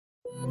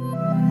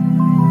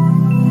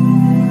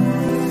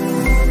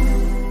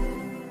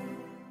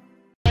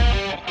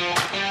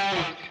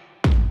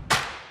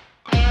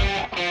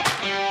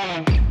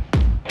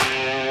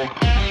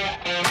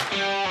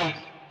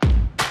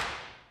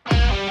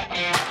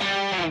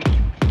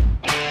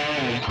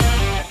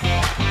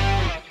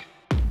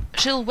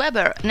Gilles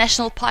Weber,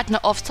 national partner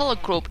of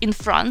SOLARGROUP in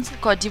France,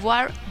 Côte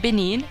d'Ivoire,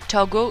 Benin,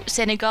 Togo,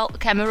 Senegal,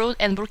 Cameroon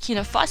and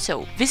Burkina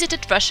Faso,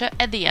 visited Russia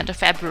at the end of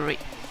February.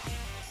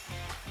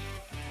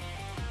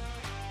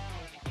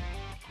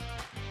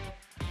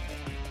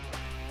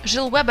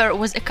 Gilles Weber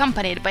was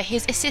accompanied by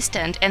his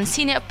assistant and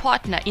senior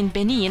partner in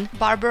Benin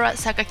Barbara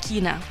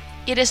Sacca-Kina.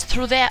 It is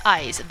through their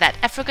eyes that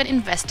African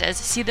investors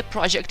see the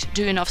project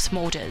Duyunov's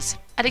Motors.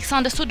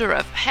 Alexander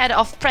Sudorov, head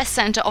of press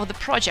center of the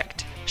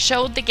project,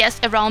 showed the guests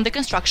around the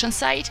construction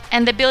site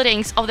and the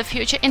buildings of the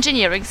future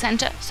engineering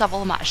center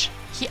Sovelmash.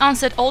 He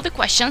answered all the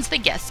questions the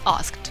guests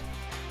asked.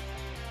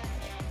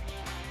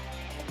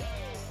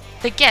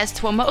 The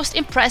guests were most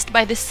impressed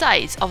by the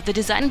size of the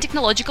Design and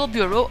Technological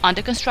Bureau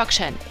under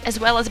construction, as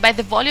well as by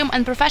the volume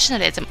and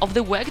professionalism of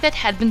the work that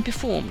had been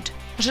performed.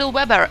 Gilles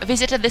Weber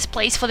visited this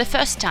place for the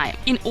first time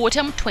in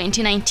autumn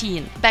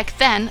 2019. Back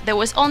then, there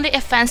was only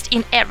a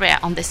fenced-in area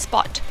on this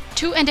spot.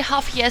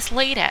 2.5 years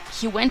later,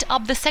 he went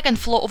up the second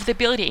floor of the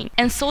building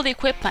and saw the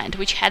equipment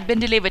which had been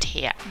delivered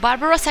here.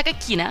 Barbara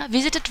Sacca-Kina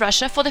visited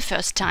Russia for the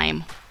first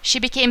time. She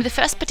became the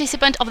first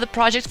participant of the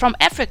project from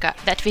Africa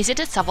that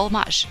visited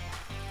Sovelmash.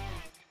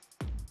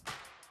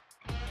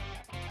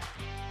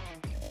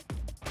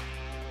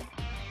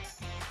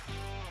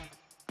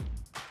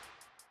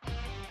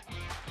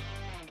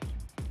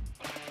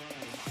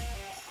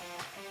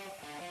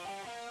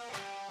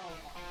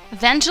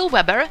 Then Gilles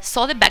Weber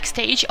saw the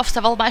backstage of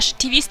Sovelmash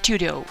TV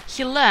studio.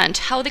 He learned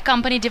how the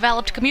company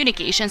developed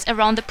communications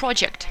around the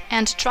project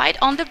and tried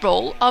on the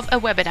role of a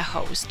webinar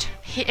host.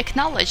 He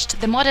acknowledged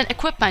the modern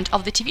equipment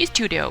of the TV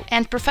studio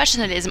and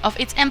professionalism of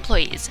its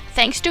employees,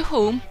 thanks to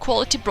whom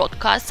quality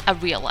broadcasts are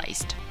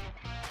realized.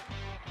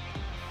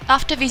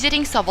 After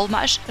visiting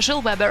Sovelmash,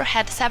 Gilles Weber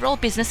had several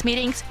business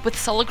meetings with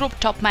SOLARGROUP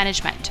top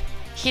management.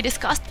 He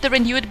discussed the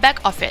renewed back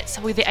office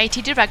with the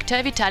IT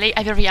director Vitaliy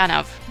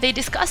Averyanov. They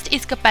discussed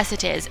its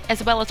capacities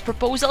as well as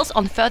proposals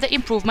on further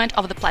improvement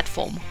of the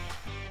platform.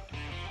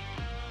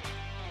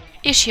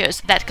 Issues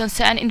that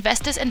concern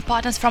investors and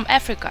partners from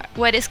Africa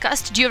were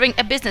discussed during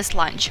a business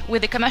lunch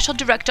with the commercial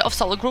director of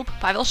SOLARGROUP,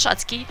 Pavel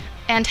Shatsky,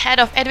 and head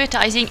of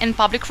advertising and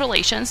public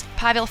relations,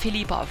 Pavel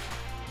Filipov.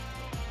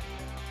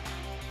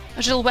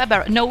 Gilles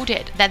Weber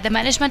noted that the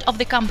management of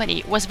the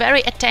company was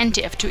very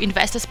attentive to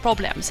investors'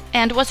 problems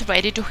and was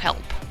ready to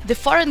help. The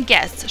foreign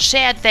guests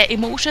shared their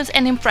emotions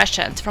and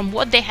impressions from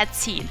what they had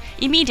seen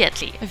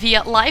immediately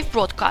via live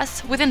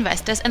broadcasts with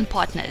investors and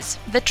partners.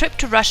 The trip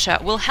to Russia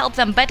will help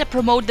them better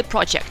promote the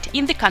project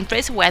in the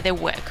countries where they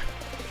work.